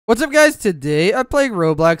What's up, guys? Today I'm playing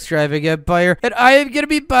Roblox Driving Empire, and I am gonna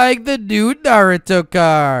be buying the new Naruto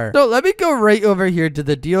car. So let me go right over here to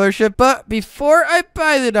the dealership, but before I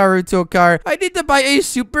buy the Naruto car, I need to buy a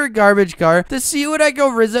super garbage car to see when I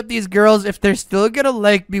go rizz up these girls if they're still gonna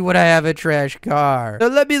like me when I have a trash car. So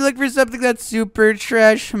let me look for something that's super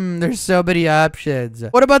trash. There's so many options.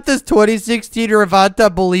 What about this 2016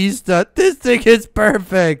 Ravanta Ballista? This thing is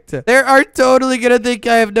perfect. They are totally gonna think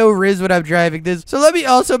I have no rizz when I'm driving this. So let me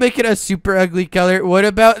also make it a super ugly color. What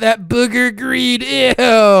about that booger green?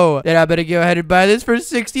 Ew. Then I'm gonna go ahead and buy this for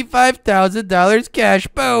 $65,000 cash.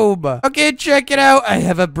 Boom. Okay, check it out. I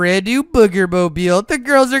have a brand new booger mobile. The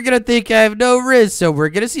girls are gonna think I have no rizz, so we're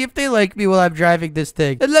gonna see if they like me while I'm driving this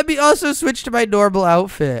thing. And let me also switch to my normal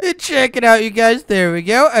outfit. And check it out, you guys. There we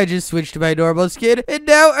go. I just switched to my normal skin. And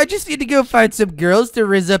now I just need to go find some girls to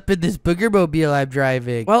rizz up in this booger mobile I'm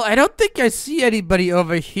driving. Well, I don't think I see anybody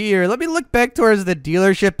over here. Let me look back towards the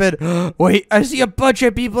dealership and wait, I see a bunch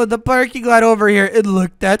of people in the parking lot over here. And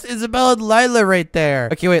look, that's Isabella and Lila right there.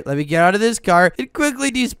 Okay, wait, let me get out of this car and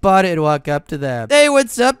quickly despawn it and walk up to them. Hey,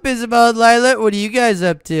 what's up, Isabella and Lila? What are you guys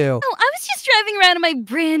up to? Oh, I was just driving around in my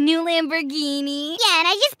brand new Lamborghini. Yeah, and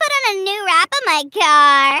I just put on a new wrap on my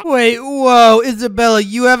car. Wait, whoa, Isabella,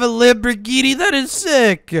 you have a Lamborghini? That is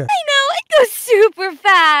sick. I know, it goes super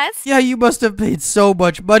fast. Yeah, you must have paid so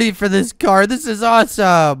much money for this car. This is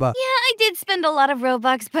awesome. Yeah, I did spend a lot of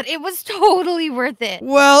Robux, but it was totally worth it.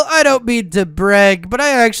 Well, I don't mean to brag, but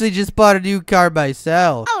I actually just bought a new car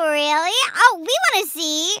myself. Oh, really? Oh, we want to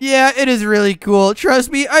see. Yeah, it is really cool.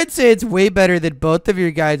 Trust me, I'd say it's way better than both of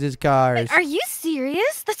your guys' cars. Are you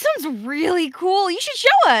serious? That sounds really cool. You should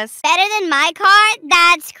show us. Better than my car?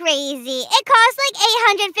 That's crazy. It costs like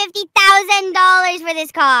 $850,000 for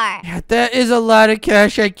this car. Yeah, that is a lot of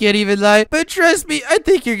cash, I can't even lie. But trust me, I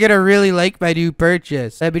think you're gonna really like my new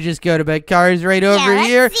purchase. Let me just go to my cars right over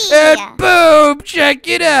here. See. And boom! Check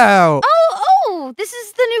it out! Oh, this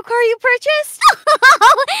is the new car you purchased?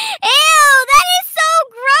 Ew, that is so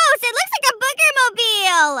gross. It looks like a booger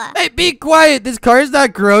mobile. Hey, be quiet. This car is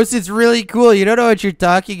not gross. It's really cool. You don't know what you're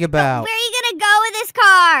talking about. Where are you gonna go with this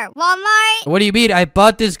car? Walmart? What do you mean? I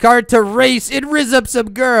bought this car to race and rizz up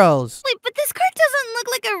some girls. Wait, but this car doesn't look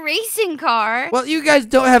like a racing car. Well, you guys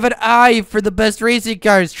don't have an eye for the best racing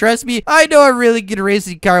cars. Trust me, I know a really good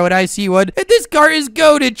racing car when I see one. And this car is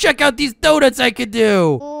goated. Check out these donuts I could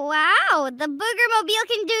do. Wow, the booger mobile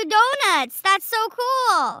can do donuts. That's so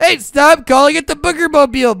cool. Hey, stop calling it the booger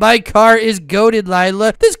mobile. My car is goated,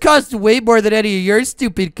 Lila. This costs way more than any of your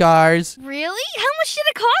stupid cars. Really? How much did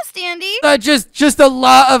it cost, Andy? Just a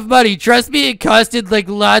lot of money. Trust me, it costed like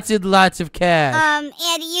lots and lots of cash.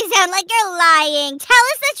 Andy, you sound like you're lying. Tell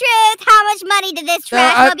us the truth. How much money did this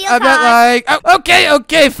trash mobile cost? I'm not lying. Oh,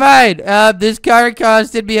 okay, fine. This car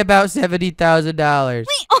costed me about $70,000.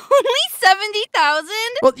 Wait, only $70,000?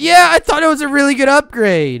 Well, yeah, I thought it was a really good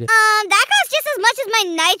upgrade. That costs just as much as my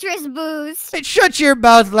nitrous boost. Hey, shut your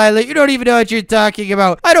mouth, Lila. You don't even know what you're talking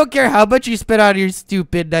about. I don't care how much you spend on your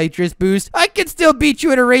stupid nitrous boost. I can still beat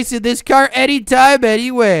you in a race in this car anytime,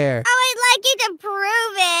 anywhere. Oh, I'd like you to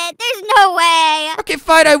prove it. There's no way. Okay,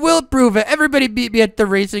 fine, I will prove it. Everybody beat me at the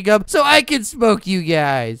racing hub, so I can smoke you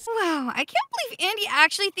guys. Wow, I can't believe Andy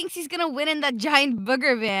actually thinks he's gonna win in that giant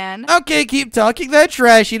booger van. Okay, keep talking that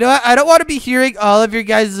trash. You know what? I don't want to be hearing all of your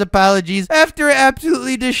guys' apologies after I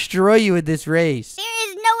absolutely destroy you in this race. There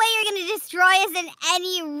is no way you're gonna destroy us in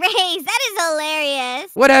any race. That is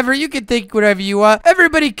hilarious. Whatever, you can think whatever you want.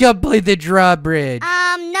 Everybody come play the drawbridge.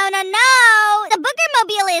 No. The booger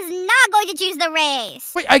mobile is not going to choose the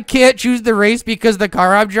race. Wait, I can't choose the race because the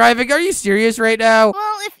car I'm driving? Are you serious right now?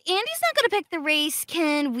 Well, if Andy's not gonna pick the race,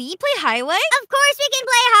 can we play highway? Of course we can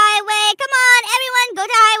play highway. Come on, everyone, go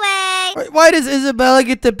to highway. Why does Isabella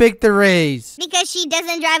get to pick the race? Because she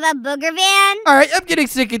doesn't drive a booger van. Alright, I'm getting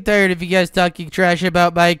sick and tired of you guys talking trash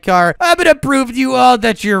about my car. I'm gonna prove to you all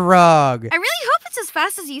that you're wrong. I really hope it's as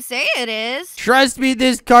fast as you say it is. Trust me,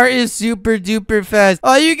 this car is super duper fast.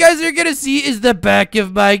 All you guys are gonna see is the back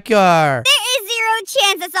of my car. There is zero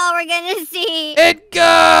chance that's all we're gonna see. And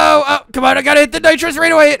go! Oh, come on, I gotta hit the nitrous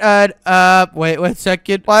right away. Wait 1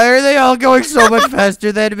 second. Why are they all going so much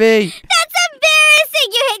faster than me? That's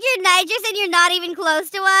embarrassing. You hit your nitrous and you're not even close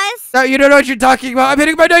to us. No, you don't know what you're talking about. I'm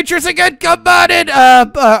hitting my nitrous again. Come on in.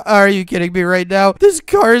 Are you kidding me right now? This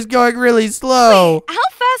car is going really slow. Wait, how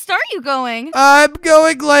fast are you going? I'm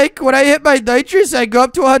going like, when I hit my nitrous, I go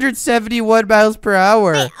up to 171 miles per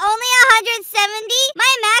hour. Wait, only 170?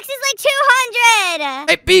 My max is like 200.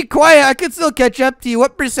 Hey, be quiet. I can still catch up to you.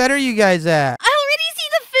 What percent are you guys at? I already see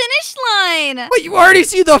the finish line. Wait, you already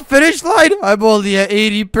see the finish line? I'm only at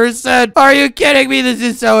 80%. Are you kidding me? This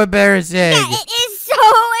is so embarrassing. Yeah, it is so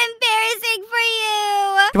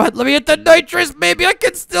Come on, let me hit the nitrous. Maybe I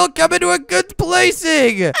can still come into a good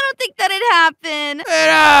placing. I don't think that'd happen. And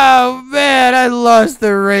oh, man, I lost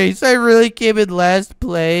the race. I really came in last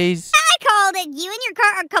place. I called it. You and your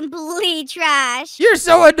car are complete trash. You're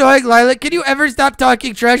so annoying, Lila. Can you ever stop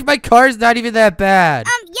talking trash? My car's not even that bad.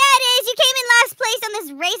 Yeah, it is. You came in last place on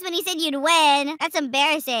this race when you said you'd win. That's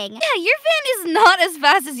embarrassing. Yeah, your van is not as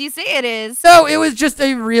fast as you say it is. No, it was just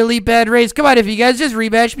a really bad race. Come on, if you guys just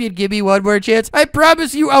rematch me and give me one more chance, I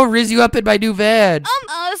promise you I'll rizz you up in my new van.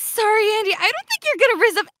 Sorry, Andy. I don't think you're gonna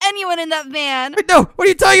rizz up anyone in that van. No, what are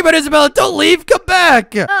you talking about, Isabella? Don't leave. Come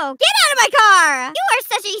back. Oh, get out of my car. You are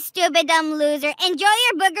such a stupid, dumb loser. Enjoy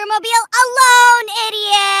your boogermobile alone,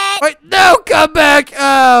 idiot. Wait, no, come back.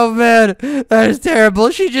 Oh, man, that is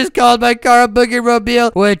terrible. She just called my car a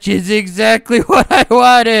boogermobile, which is exactly what I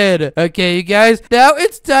wanted. Okay, you guys, now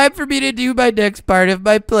it's time for me to do my next part of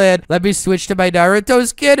my plan. Let me switch to my Naruto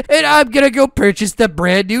skin, and I'm gonna go purchase the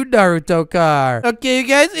brand new Naruto car. Okay, you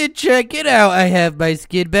guys, and check it out. I have my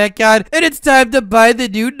skin back on, and it's time to buy the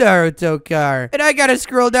new Naruto car. And I gotta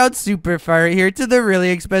scroll down super far here to the really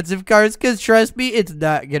expensive cars, because trust me, it's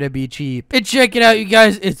not gonna be cheap. And check it out, you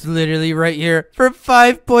guys. It's literally right here for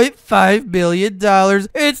 $5.5 million.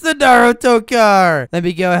 It's the Naruto car. Let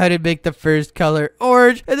me go ahead and make the first color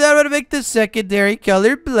orange, and then I'm gonna make the secondary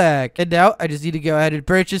color black. And now I just need to go ahead and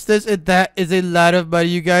purchase this, and that is a lot of money,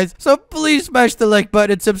 you guys. So please smash the like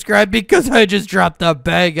button and subscribe, because I just dropped a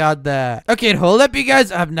bag on that. Okay, and hold up, you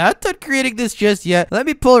guys. I'm not done creating this just yet. Let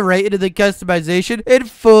me pull right into the customization and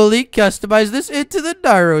fully customize this into the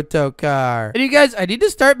Naruto car. And you guys, I need to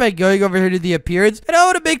start by going over here to the appearance, and I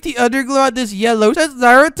want to make the underglow on this yellow, since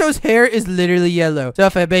Naruto's hair is literally yellow. So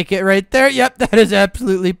if I make it right there, yep, that is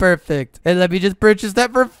absolutely perfect. And let me just purchase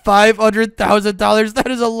that for $500,000.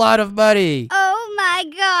 That is a lot of money. Oh my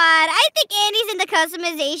god. I think Andy's into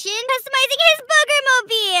customizing his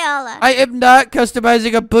boogermobile. I am not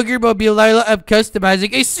customizing a boogermobile, Lila. I'm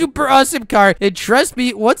customizing a super awesome car. And trust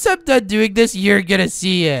me, once I'm done doing this, you're gonna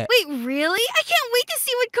see it. Wait, really? I can't wait to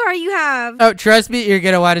see what car you have. Oh, trust me, you're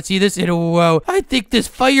gonna want to see this. And whoa, I think this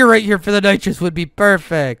fire right here for the nitrous would be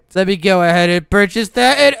perfect. Let me go ahead and purchase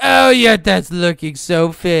that. And oh yeah, that's looking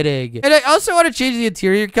so fitting. And I also want to change the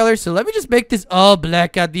interior color, so let me just make this all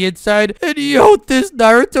black on the inside. And yo, this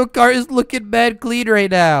Naruto car is looking mad clean right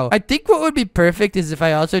now. I think what would be perfect is if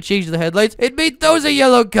I also changed the headlights and made those a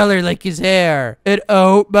yellow color like his hair. And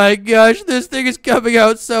oh my gosh, this thing is coming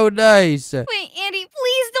out so nice. Wait, Andy,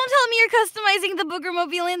 please don't tell me you're customizing the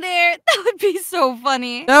boogermobile in there. That would be so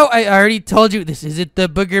funny. No, I already told you this isn't the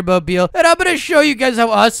boogermobile. And I'm gonna show you guys how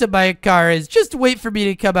awesome my car is. Just wait for me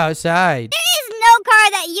to come outside. There is no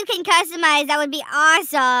car that you can customize that would be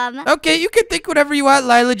awesome. Okay, you can think whatever you want,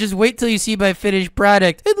 Lila. Just wait till you see my finished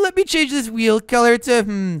product. And let me change this wheel color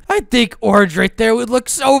to, I think orange right there would look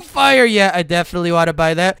so fire. Yeah, I definitely want to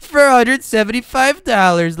buy that for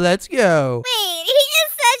 $175. Let's go. Wait, he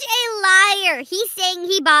is such a liar. He's saying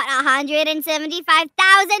he bought $175,000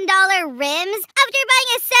 rims after buying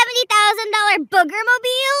a $70,000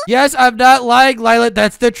 boogermobile? Yes, I'm not lying, Lila.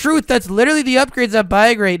 That's the truth. That's literally the upgrades I'm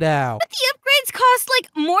buying right now. But the upgrades cost like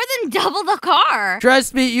more than double the car.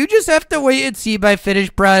 Trust me, you just have to wait and see my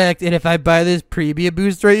finished product. And if I buy this premium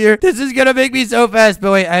boost right here, this is gonna make me so fast.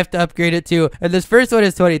 But wait, I have to upgrade it too. And this first one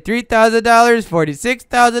is $23,000,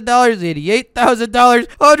 $46,000, $88,000,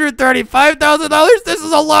 $135,000. This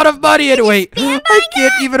is a lot of money. And wait, I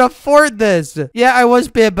can't even afford this. Yeah, I was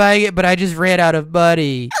spam buying it, but I just ran out of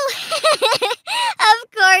money.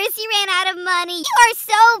 Of course, you ran out of money. You are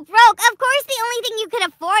so broke. Of course, the only thing you could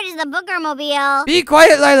afford is the boogermobile. Be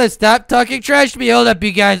quiet, Lila. Stop talking trash to me. Hold up,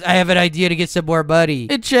 you guys. I have an idea to get some more money.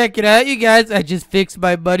 And check it out, you guys. I just fixed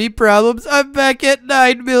my money problems. I'm back at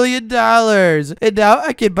 $9 million. And now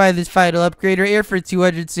I can buy this final upgrade right here for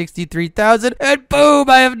 $263,000. And boom,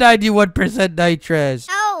 I have 91% nitrous.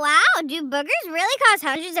 Oh, wow. Do boogers really cost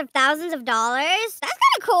hundreds of thousands of dollars? That's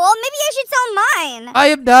kind of cool. Maybe I should sell mine. I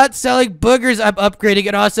am not selling boogers. I'm upgrading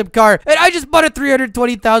an awesome car. And I just bought a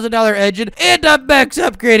 $320,000 engine. And I'm max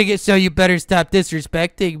upgrading it, so you better stop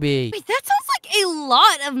disrespecting me. Wait, that sounds like a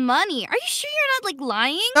lot of money. Are you sure you're not, like,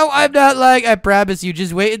 lying? No, I'm not lying. I promise you.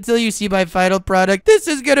 Just wait until you see my final product. This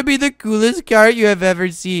is gonna be the coolest car you have ever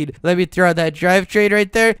seen. Let me throw on that drivetrain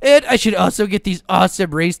right there. And I should also get these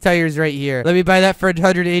awesome race tires right here. Let me buy that for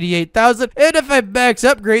 $188,000. And if I max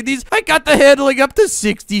upgrade these, I got the handling up to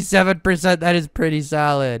 67%. That is pretty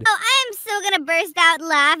solid. Oh, I am so gonna burst out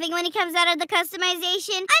laughing when he comes out of the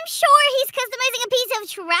customization. I'm sure he's customizing a piece of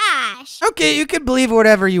trash. Okay, you can believe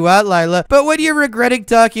whatever you want, Lila. But when you're regretting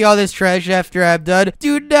talking all this trash after I'm done,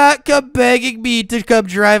 do not come begging me to come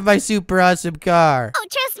drive my super awesome car. Oh,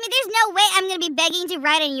 trust me, there's no way I'm I'm gonna be begging to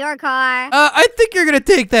ride in your car. I think you're gonna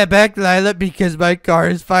take that back, Lila, because my car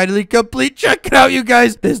is finally complete. Check it out, you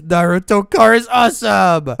guys. This Naruto car is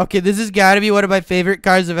awesome. Okay, this has got to be one of my favorite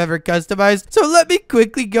cars I've ever customized. So let me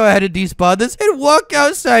quickly go ahead and despawn this and walk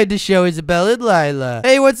outside to show Isabella and Lila.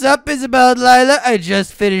 Hey, what's up, Isabella and Lila? I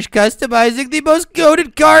just finished customizing the most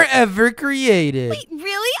goated car ever created. Wait,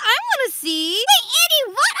 really? I want to see. Wait,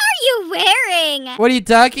 Andy, what are you wearing? What are you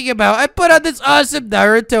talking about? I put on this awesome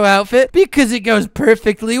Naruto outfit because it goes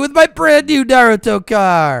perfectly with my brand new Naruto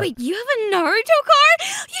car. Wait, you have a Naruto car?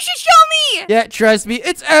 You should show me. Yeah, trust me,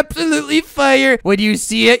 it's absolutely fire. When you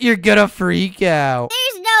see it, you're gonna freak out.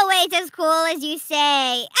 There's no way it's as cool as you say.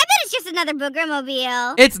 I bet it's just another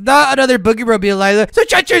boogermobile. It's not another boogermobile, Lila. So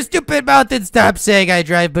shut your stupid mouth and stop saying I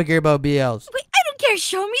drive boogermobiles. Wait, I don't care.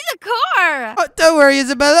 Show me the car. Oh, don't worry,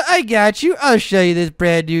 Isabella. I got you. I'll show you this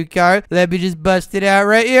brand new car. Let me just bust it out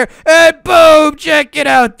right here. And boom! Check it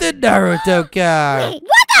out, the Naruto car. Wait,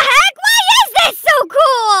 what the heck? Why is this so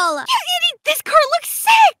cool? Yeah, Andy, this car looks sick.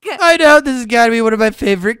 I know, this has got to be one of my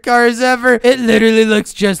favorite cars ever. It literally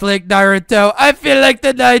looks just like Naruto. I feel like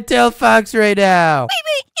the Nine-Tailed Fox right now.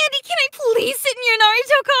 Wait, Andy, can I please sit in your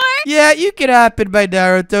Naruto car? Yeah, you can hop in my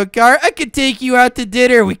Naruto car. I could take you out to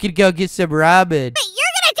dinner. We could go get some ramen. Wait,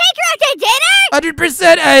 you're gonna take her out to dinner?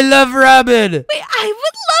 100%, I love ramen. Wait, I would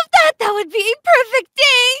love that. That would be a perfect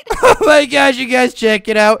date. Oh my gosh, you guys check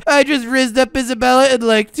it out. I just rizzed up Isabella in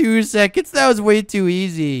like 2 seconds. That was way too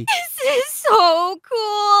easy. This is so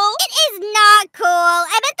cool. It is not cool.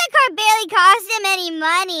 I bet the car barely cost him any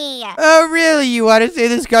money. Oh really? You want to say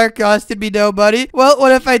this car costed me no money? Well,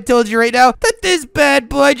 what if I told you right now that this bad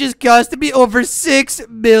boy just costed me over $6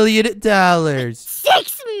 million? $6 million?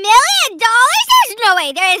 There's no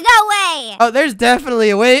way. There is no way. Oh, there's definitely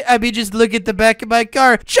a way. I mean, just look at the back of my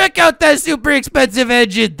car. Check out that super expensive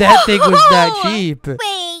engine. That thing was not cheap. Wait, you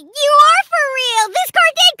are for real? This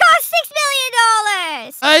car did cost $6 million.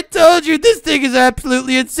 I told you, this thing is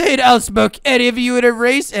absolutely insane. I'll smoke any of you in a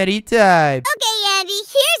race anytime. Okay, Andy,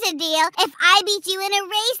 here's a deal. If I beat you in a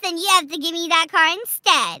race, then you have to give me that car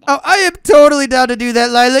instead. Oh, I am totally down to do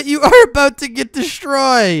that, Lila. You are about to get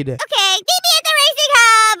destroyed. Okay, meet me at the racing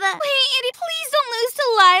hub. Wait, Andy, please don't lose to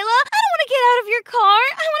Lila. I don't want to get out of your car.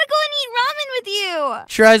 I want to go and eat ramen with you.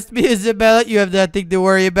 Trust me, Isabella, you have nothing to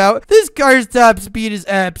worry about. This car's top speed is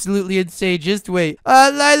absolutely insane. Just wait.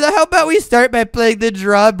 Lila, how about we start by playing the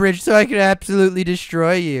drawbridge so I can absolutely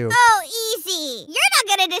destroy you? Oh, easy. You're not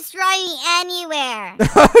gonna destroy me anywhere.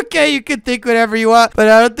 Okay, you can think whatever you want, but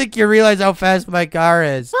I don't think you realize how fast my car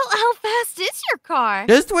is. Well, how fast is your car?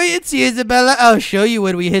 Just wait and see, Isabella. I'll show you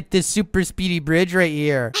when we hit this super speedy bridge right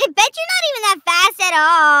here. I bet you're not even that fast at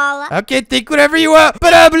all. Okay, think whatever you want,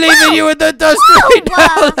 but I believe in you in the dust right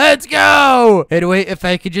now. Let's go. And wait, if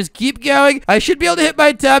I could just keep going, I should be able to hit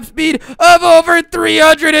my top speed of over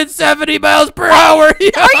 370 miles per hour. Yo!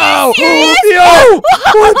 Are you serious? Yo!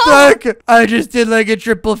 What the heck? I just did like a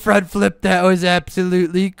triple front flip. That was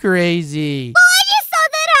absolutely crazy. Well, I just saw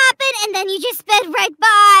that happen, and then you just sped right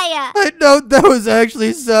by. I know, that was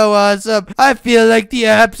actually so awesome. I feel like the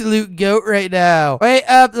absolute goat right now. Wait,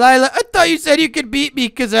 Lila, I thought you said you could beat me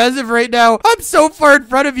because as of right now, I'm so far in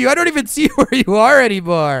front of you. I don't even see where you are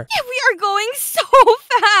anymore. Yeah, we are going so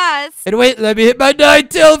fast. And wait, let me hit my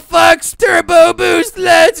Nine-Tailed Fox turbo boost.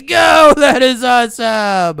 Let's go. That is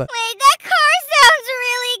awesome. Wait, that car sounds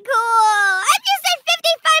really cool. I'm just at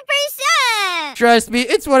 55%. Trust me,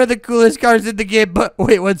 it's one of the coolest cars in the game. But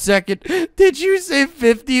wait 1 second. Did you say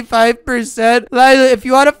 55%? Lila, if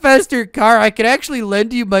you want a faster car, I could actually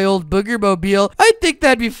lend you my old boogermobile. I think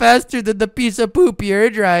that'd be faster than the piece of poop you're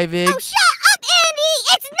driving. Oh, shut up, Andy.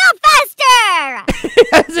 It's no faster.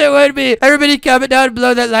 Yes, it would be. Everybody comment down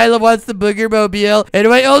below that Lila wants the boogermobile. And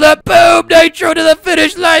wait, hold up. Boom! Nitro to the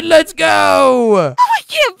finish line. Let's go. Oh, I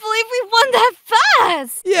can't believe we won that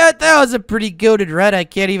fast. Yeah, that was a pretty goated run. I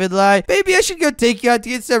can't even lie. Maybe I should go take you out to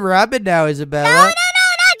get some ramen now, Isabella. No, not yet.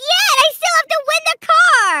 I still have to win the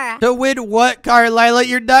car. To win what car, Lila?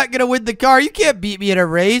 You're not gonna win the car. You can't beat me in a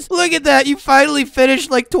race. Look at that. You finally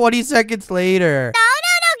finished like 20 seconds later. No.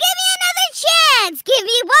 Give me another chance. Give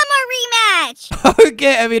me one more rematch.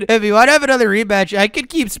 Okay, I mean, if you want to have another rematch, I can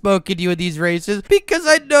keep smoking you in these races because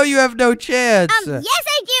I know you have no chance. Yes,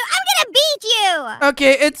 I do. I'm gonna beat you.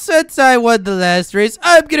 Okay, and since I won the last race,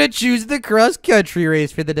 I'm gonna choose the cross-country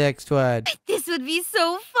race for the next one. This would be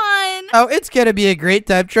so fun. Oh, it's gonna be a great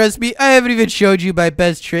time. Trust me, I haven't even showed you my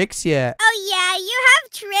best tricks yet. Oh, yeah? You have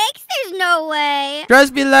tricks? There's no way.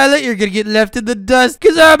 Trust me, Lila, you're gonna get left in the dust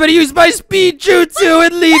because I'm gonna use my speed jutsu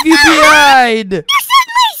and leave you behind. You're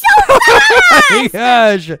suddenly so Oh my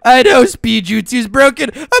gosh. I know speed jutsu's broken.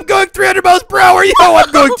 I'm going 300 miles per hour. Yo,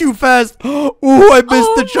 I'm going too fast. Oh, I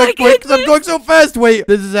missed the checkpoint because I'm going so fast. Wait,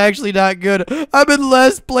 this is actually not good. I'm in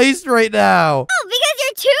last place right now. Oh, because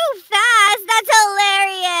you're too fast. That's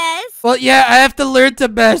hilarious. Well, yeah, I have to learn to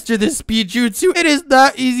master this speed jutsu. It is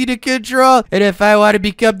not easy to control. And if I want to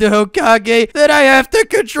become the Hokage, then I have to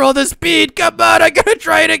control the speed. Come on, I gotta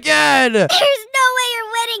try it again. There's no way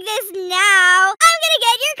you're winning this now. I'm gonna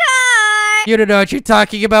get your car. You don't know what you're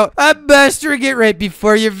talking about. I'm mastering it right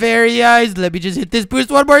before your very eyes. Let me just hit this boost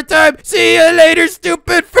one more time. See you later,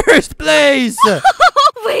 stupid first place.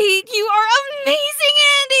 Wait, you are amazing,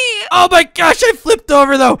 Andy. Oh my gosh, I flipped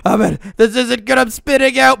over though. Oh man, this isn't good. I'm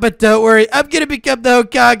spinning out, but don't worry. I'm gonna become the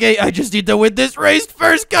Hokage. I just need to win this race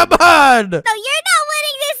first. Come on. No, you're not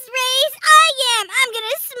winning this race. I am. I'm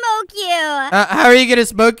gonna smoke you. How are you gonna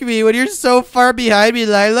smoke me when you're so far behind me,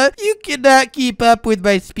 Lila? You cannot keep up with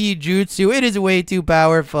my speed jutsu. It is way too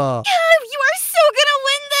powerful. You are so gonna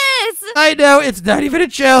win this. I know, it's not even a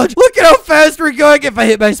challenge. Look at how fast we're going. If I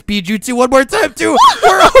hit my speed jutsu one more time, too,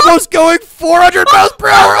 we're almost going 400 miles per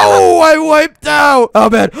hour. Oh, I wiped out. Oh,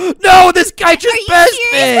 man. No, this guy just passed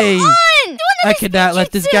me. Come on. I cannot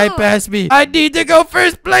let this guy pass me. I need to go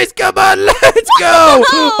first place. Come on, let's go.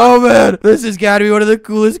 Oh, man. This has got to be one of the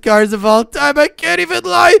coolest cars of all time. I can't even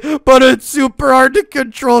lie, but it's super hard to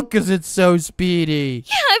control because it's so speedy.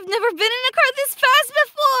 Yeah, I've never been in a car this fast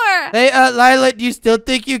before. Hey, Lila, do you still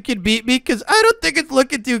think you can beat me? Because I don't think it's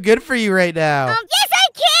looking too good for you right now. Yes, I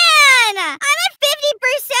can. I'm at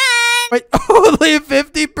 50%. Wait, only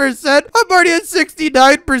 50%? I'm already at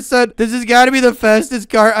 69%. This has got to be the fastest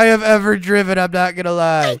car I have ever driven. I'm not going to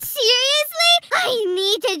lie. Wait, seriously? I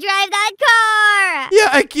need to drive that car. Yeah,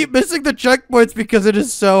 I keep missing the checkpoints because it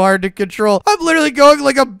is so hard to control. I'm literally going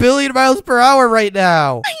like 1 billion miles per hour right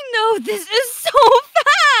now. I know, this is so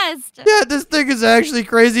fast. Yeah, this thing is actually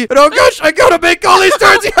crazy. And oh gosh, I gotta make all these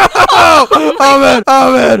turns.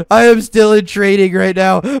 Oh man, I am still in training right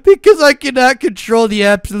now because I cannot control the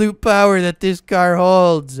absolute power that this car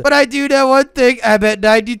holds. But I do know one thing. I'm at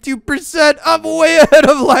 92%. I'm way ahead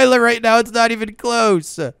of Lila right now. It's not even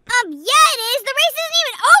close. Yeah, it is. The race isn't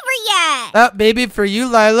even over yet. Maybe for you,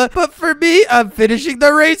 Lila, but for me, I'm finishing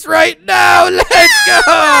the race right now. Let's go.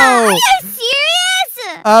 Are you serious?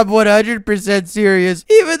 I'm 100% serious.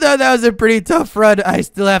 Even though that was a pretty tough run, I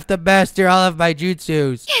still have to master all of my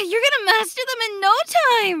jutsus. Yeah, you're gonna master them in no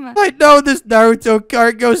time. I know this Naruto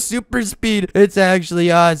car goes super speed. It's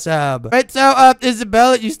actually awesome. Right, so,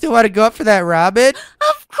 Isabella, you still want to go up for that ramen?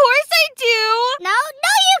 Of course I do. No,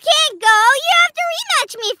 you can't go. You have to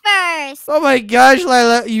rematch me first. Oh my gosh,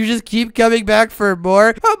 Lila, you just keep coming back for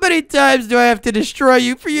more? How many times do I have to destroy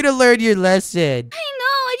you for you to learn your lesson? I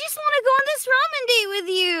know, I just want to go on this ramen date with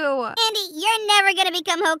you. Andy, you're never gonna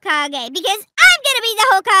become Hokage because I'm gonna be the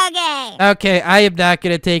Hokage. Okay, I am not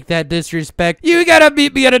gonna take that disrespect. You gotta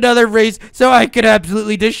beat me at another race so I can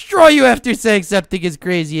absolutely destroy you after saying something as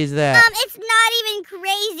crazy as that. It's not even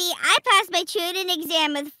crazy. I passed my tutoring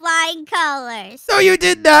exam with flying colors. No, you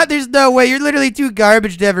did not. There's no way. You're literally too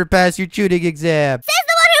garbage to ever pass your tutoring exam. Says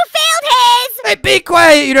the one who failed his. Hey, be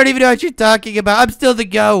quiet. You don't even know what you're talking about. I'm still the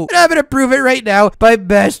GOAT. And I'm gonna prove it right now by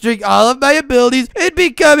mastering all of my abilities and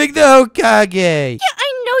becoming the Hokage. Yeah,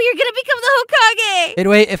 I know you're gonna become the Hokage. And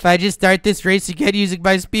wait, if I just start this race again using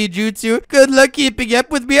my speed jutsu, good luck keeping up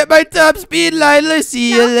with me at my top speed, Lila.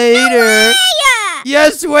 See you later. No way.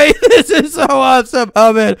 Yes, wait, this is so awesome.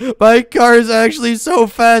 Oh, man, my car is actually so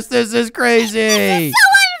fast. This is crazy. This is so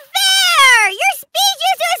unfair. Your speed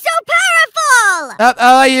jutsu is so powerful.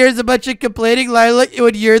 All I hear is a bunch of complaining, Lila,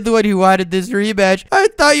 when you're the one who wanted this rematch. I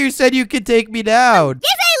thought you said you could take me down.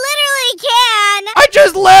 Yes, I literally can. I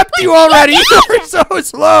just lapped you already. You're so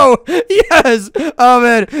slow. Yes. Oh,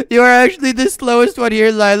 man, you are actually the slowest one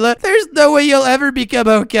here, Lila. There's no way you'll ever become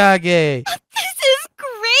Hokage. This is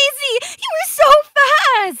crazy. You were so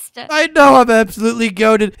fast. I know, I'm absolutely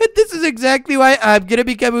goated. And this is exactly why I'm gonna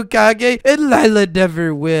become Hokage, and Lila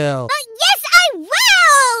never will. Yes, I will.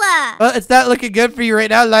 Well, it's not looking good for you right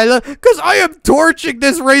now, Lila, because I am torching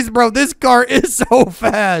this race, bro. This car is so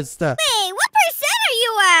fast. Wait, what percent are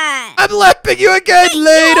you at? I'm lapping you again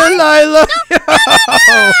later, Lila.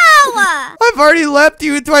 No. I've already lapped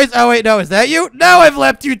you twice. Oh, wait, no, is that you? No, I've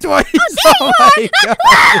lapped you twice. Oh, my God.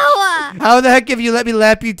 Wow. How the heck have you let me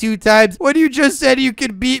lap you 2 times when you just said you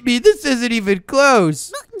could beat me? This isn't even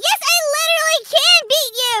close. Yes, I literally can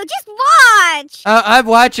beat you. Just watch. I'm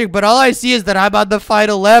watching, but all I see is that I'm on the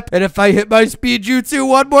final lap, and if I hit my speed jutsu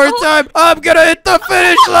one more time, I'm gonna hit the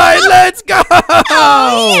finish line. Let's go!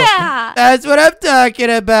 Oh, yeah. That's what I'm talking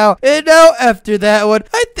about. And now, after that one,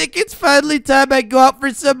 I think it's finally time I go out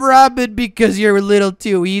for some ramen because you're a little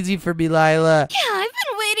too easy for me, Lila. Yeah, I've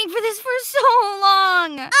been waiting for this for so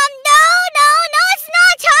long. No, it's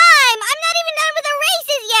not time. I'm not even done with the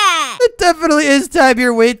races yet. It definitely is time.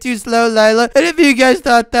 You're way too slow, Lila. And if you guys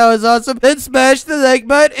thought that was awesome, then smash the like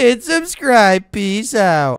button and subscribe. Peace out.